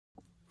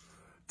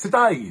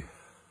Today,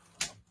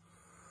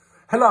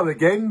 hello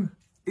again,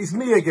 it's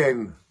me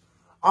again.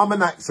 I'm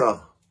an actor,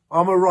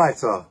 I'm a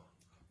writer,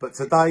 but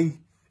today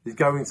is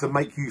going to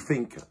make you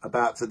think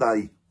about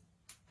today.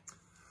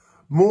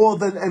 More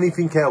than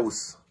anything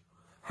else,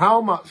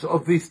 how much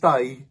of this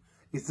day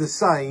is the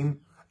same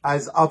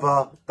as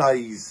other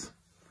days?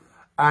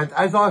 And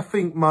as I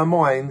think, my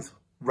mind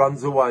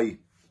runs away.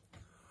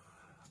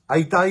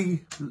 A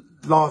day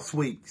last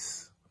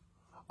week's.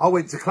 I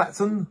went to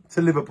Clacton,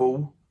 to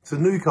Liverpool, to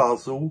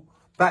Newcastle,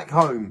 back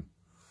home.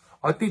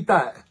 I did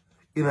that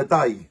in a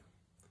day.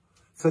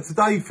 So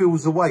today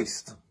feels a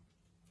waste.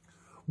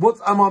 What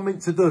am I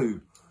meant to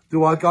do?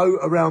 Do I go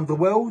around the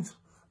world?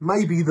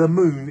 Maybe the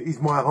moon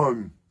is my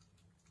home.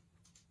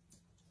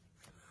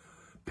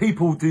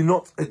 People do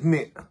not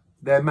admit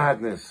their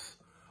madness,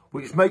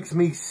 which makes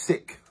me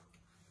sick.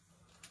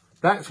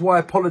 That's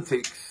why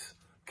politics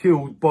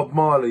killed Bob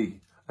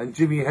Marley and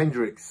Jimi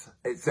Hendrix,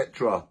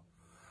 etc.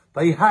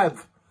 They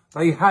have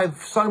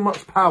so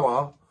much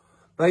power,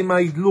 they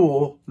made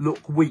law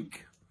look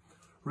weak.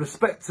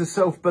 Respect to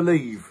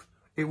self-believe,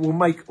 it will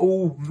make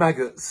all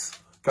maggots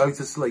go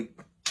to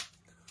sleep.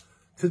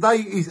 Today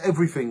is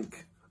everything,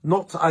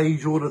 not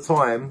age or the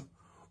time.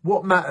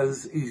 What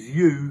matters is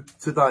you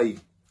today.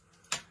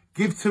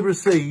 Give to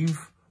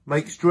receive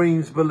makes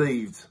dreams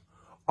believed.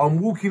 I'm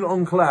walking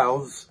on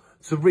clouds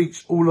to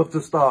reach all of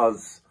the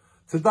stars.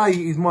 Today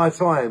is my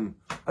time,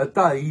 a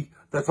day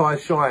that I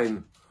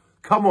shine.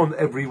 Come on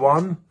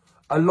everyone,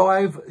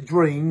 alive,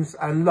 dreams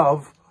and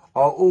love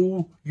are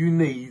all you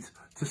need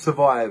to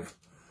survive.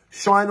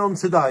 Shine on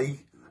today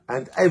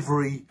and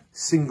every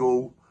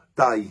single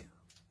day.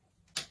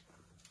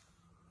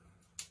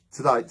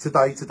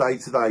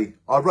 Today.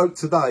 I wrote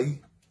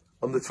today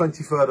on the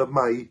 23rd of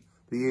May,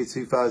 the year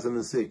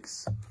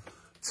 2006.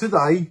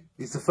 Today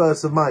is the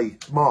 1st of May,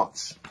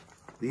 March,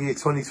 the year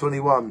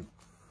 2021.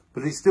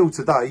 But it's still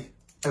today,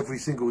 every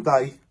single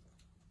day.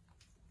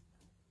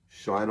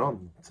 Shine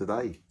on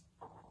today.